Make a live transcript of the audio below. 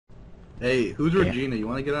Hey, who's Regina? You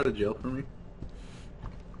want to get out of jail for me?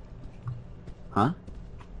 Huh?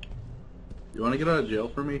 You want to get out of jail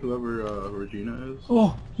for me, whoever Regina is?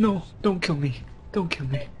 Oh, no, don't kill me. Don't kill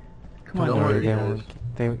me. Come on, Don't worry,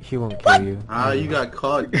 he won't kill you. Ah, you got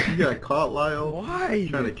caught. You got caught, Lyle. Why?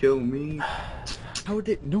 Trying to kill me. How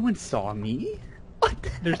did... No one saw me?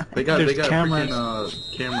 They got cameras.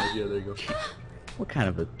 freaking cameras. Yeah, there you go. What kind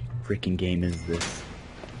of a freaking game is this?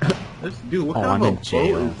 Dude, what Oh, kind I'm of in a boat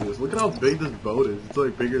jail. is this? Look at how big this boat is. It's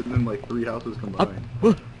like bigger than like 3 houses combined.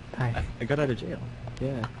 Hi. I got out of jail.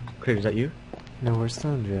 Yeah. Crater, is that you? No, we're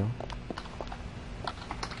still in jail.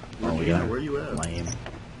 Oh, Regina, yeah. where you at? Lame.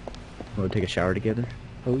 We'll take a shower together.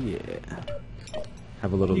 Oh yeah.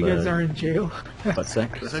 Have a little You guys are in jail. butt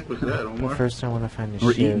sex. What the heck was that, But Omar? first I want to find a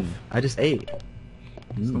We're shiv. eating. I just ate.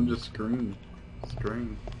 Some just scream.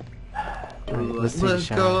 Scream. Alright, let's take a Let's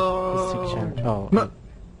shower. Let's take a shower. go. Oh.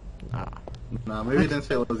 Ah. Nah, maybe it didn't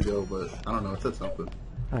say let's go, but I don't know. It said something.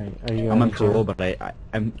 Alright, are you I'm out on of jail? parole, but I'm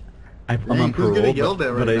on Dang, parole. who's getting yelled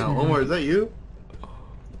at right but now? Omar, is that you?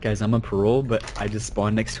 Guys, I'm on parole, but I just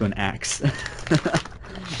spawned next to an axe.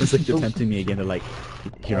 It's like they're tempting me again to like,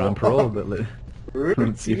 you're on parole, but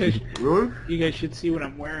let's see if you... Really? You guys should see what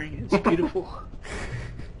I'm wearing. It's beautiful.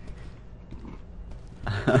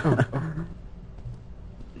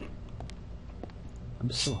 I'm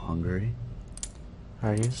so hungry.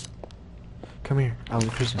 Are you? Come here. I'll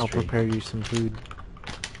Christmas tree. prepare you some food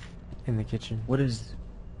in the kitchen. What is...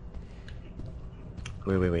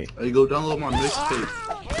 Wait. Hey, go download my mixtape.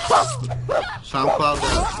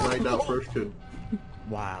 SoundCloud right now first kid.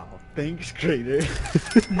 Wow. Thanks, Crater.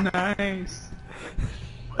 Nice.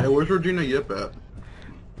 Hey, where's Regina Yip at?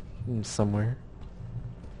 Somewhere.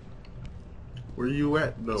 Where you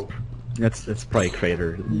at though? That's probably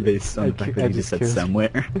Crater, based on the fact that he just said killed-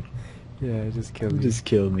 somewhere. Yeah, I just killed you. Just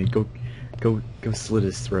killed me. Go slit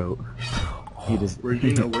his throat. He just...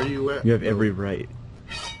 Regina, where you at? You have every right.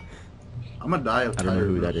 I'm gonna die of I don't know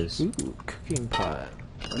who that tiredness. is. Ooh, cooking pot.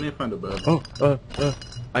 I need to find a bed. Oh,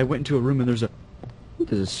 I went into a room and there's a...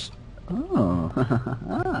 What is this? Oh.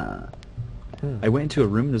 I went into a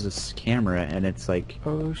room, there's this camera, and it's like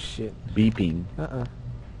Oh shit. beeping. Uh-uh.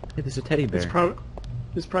 Hey, there's a teddy bear.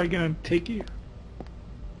 It's probably gonna take you.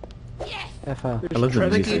 F out. I love the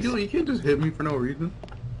What There's can you music. do? You can't just hit me for no reason.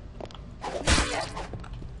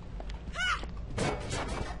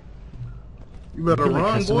 You better You can, like,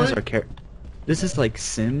 run, boy. customize our This is like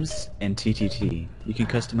Sims and TTT. You can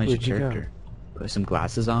customize Where'd you your go? character. Put some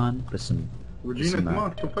glasses on, put some... Regina, some, come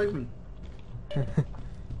on, come fight me.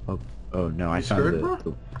 Oh no, I You found scared,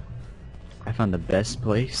 bro? I found the best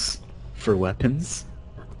place for weapons.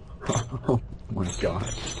 Oh my god.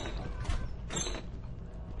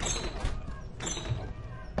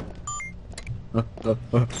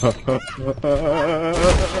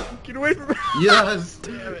 Get away from me! Yes!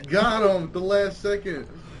 Got him at the last second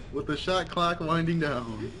with the shot clock winding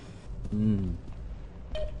down. Mm.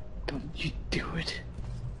 Don't you do it.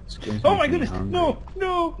 Scares Oh me my being goodness. hungry.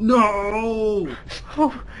 No. No!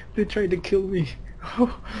 Oh, they tried to kill me.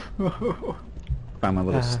 Oh. Found my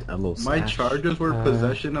little, a little My stash. charges were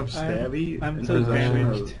possession of stabby I'm and so possession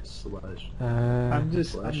damaged. of slash. I'm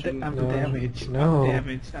Flashing? I'm No. damaged. No. I'm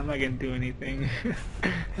damaged. I'm not gonna do anything.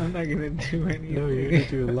 I'm not gonna do anything. No, you're gonna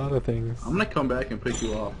do a lot of things. I'm gonna come back and pick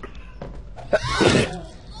you up.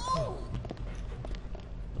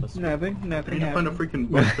 Nothing I need to find a happened.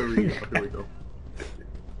 freaking bus to read. Oh,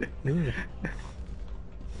 here we go.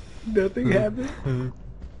 Nothing happened.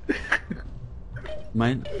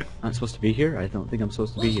 Mine? I'm supposed to be here? I don't think I'm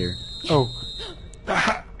supposed to be here. Oh,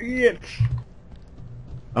 Yes.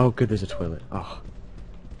 Oh, good, there's a toilet. Oh.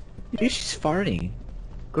 Dude, she's farting.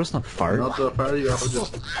 Girls not fart. Not the fire you have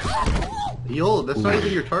just. Yo, that's not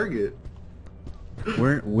even your target.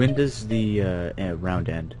 When does the round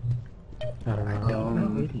end? I don't know.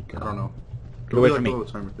 Where'd he I go? don't know. Get away It'll from be me. like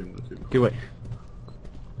a little timer thing with you. Get away.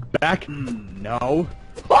 Back? No.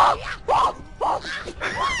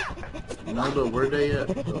 Ronaldo, where they at?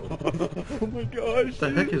 Oh my gosh. What the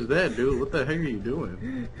heck is that, dude? What the heck are you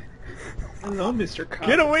doing? Hello, Mr. Cop.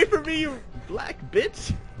 Get away from me, you black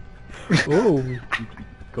bitch! Oh,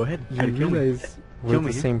 Go ahead. you Try to kill me. realize we're Kill the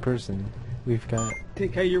me. same person. We've got...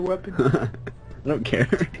 Take out your weapon. I don't care.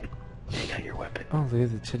 Take out your weapon. Oh, look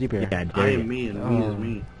at the teddy bear. Yeah, I dare am you. me and me is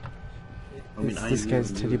me. I It's I this am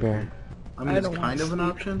guy's me and teddy you is bear. me. I mean, I it's don't kind wanna of an sleep.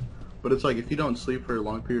 option, but it's like if you don't sleep for a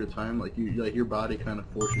long period of time, like your body kind of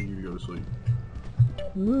forces you to go to sleep.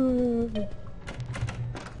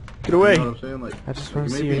 Get away! You know what I'm saying? Like, I just like, wanna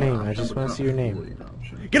it may see be your an name. I option, just but wanna it's see not your name. fully an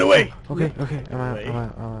option. Get away! Okay, I'm out, I'm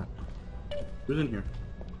out. Who's in here?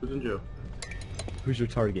 Who's in jail? Who's your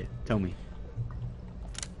target? Tell me.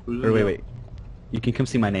 Who's Or in wait, there? wait. You can come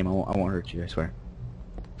see my name. I won't hurt you. I swear.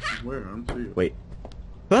 Where? I don't see you. Wait.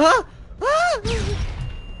 Ah! Ah!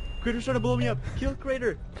 Crater's trying to blow me up. Kill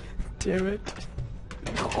Crater. Damn it.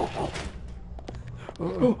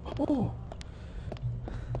 Oh.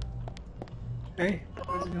 Hey,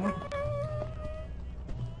 how's it going?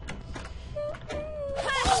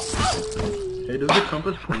 Hey, does the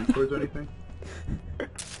compass point towards anything?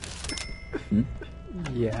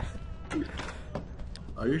 Yeah.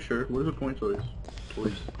 Are you sure? What does it point towards?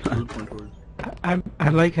 What does it point towards? I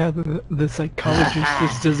like how the psychologist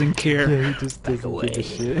just doesn't care. Yeah, he just doesn't give a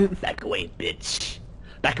shit. Back away, bitch.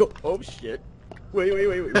 Back up. Oh shit. Wait.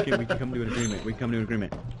 We can come to an agreement. We can come to an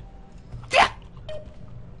agreement.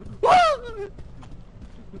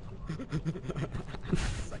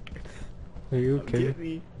 Are you okay? Get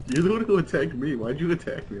me. You're the one who attacked me. Why'd you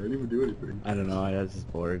attack me? I didn't even do anything. I don't know. I was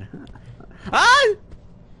just bored. Ah!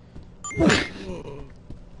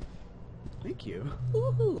 Thank you.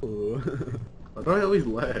 Ooh. I thought I always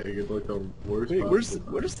lag. It's like the worst. Wait, where's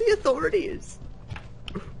the authorities?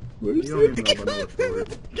 Where's You don't even know about no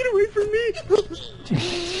authority. Get away from me!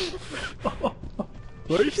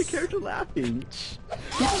 Why is your character laughing?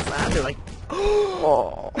 He's laughing like,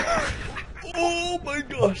 oh my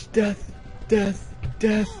gosh, death.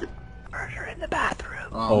 Murder in the bathroom.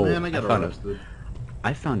 Oh, man, I got found arrested.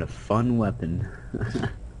 I found a fun weapon.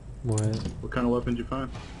 What? What kind of weapon did you find?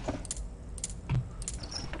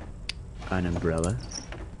 An umbrella.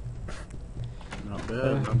 Not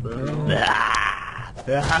bad, not bad.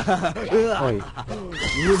 Wait.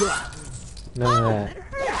 None of that.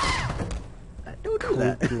 Don't do Cold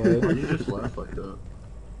that. Why blood. you just laugh like that?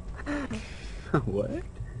 What? I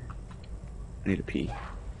need to pee.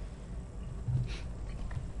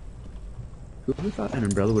 Who thought an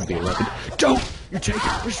umbrella would be a weapon? Don't! You're taking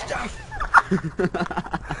our stuff!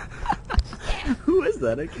 Who is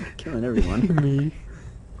that? I keep killing everyone. Me.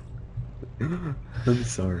 I'm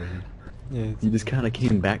sorry. Yeah, it's, You just kind of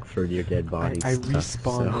came back for your dead body. I stuff,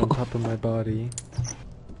 respawned so- on top of my body.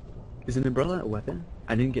 Is an umbrella a weapon?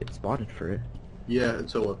 I didn't get spotted for it. Yeah,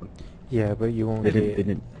 it's a weapon. Yeah, but you won't They get.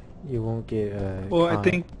 didn't. You won't get. Well, I caught.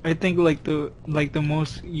 think like the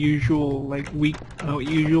most usual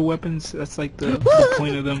usual weapons. That's like the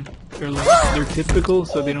point of them. They're typical,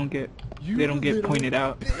 so they don't get pointed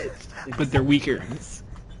out, but they're weaker.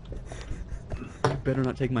 You better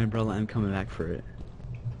not take my umbrella. I'm coming back for it.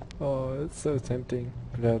 Oh, it's so tempting.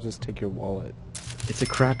 But I'll just take your wallet. It's a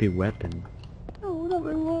crappy weapon. Oh, not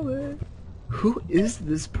my wallet. Who is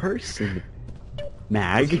this person? What's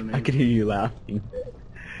Mag? her name? I can hear you laughing.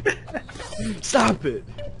 Stop it!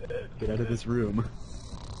 Get out of this room.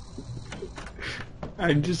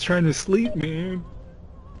 I'm just trying to sleep, man.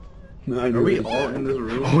 Are we all in this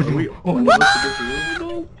room? Oh, Are no. we all in this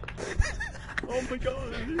room? Oh my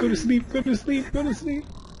god. Go to sleep. Go to sleep. Go to sleep.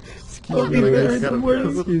 Excuse me, me. I gotta go.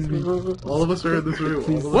 Excuse me. All of us are in this room.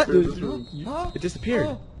 All of us What? are in this room. It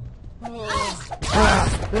disappeared.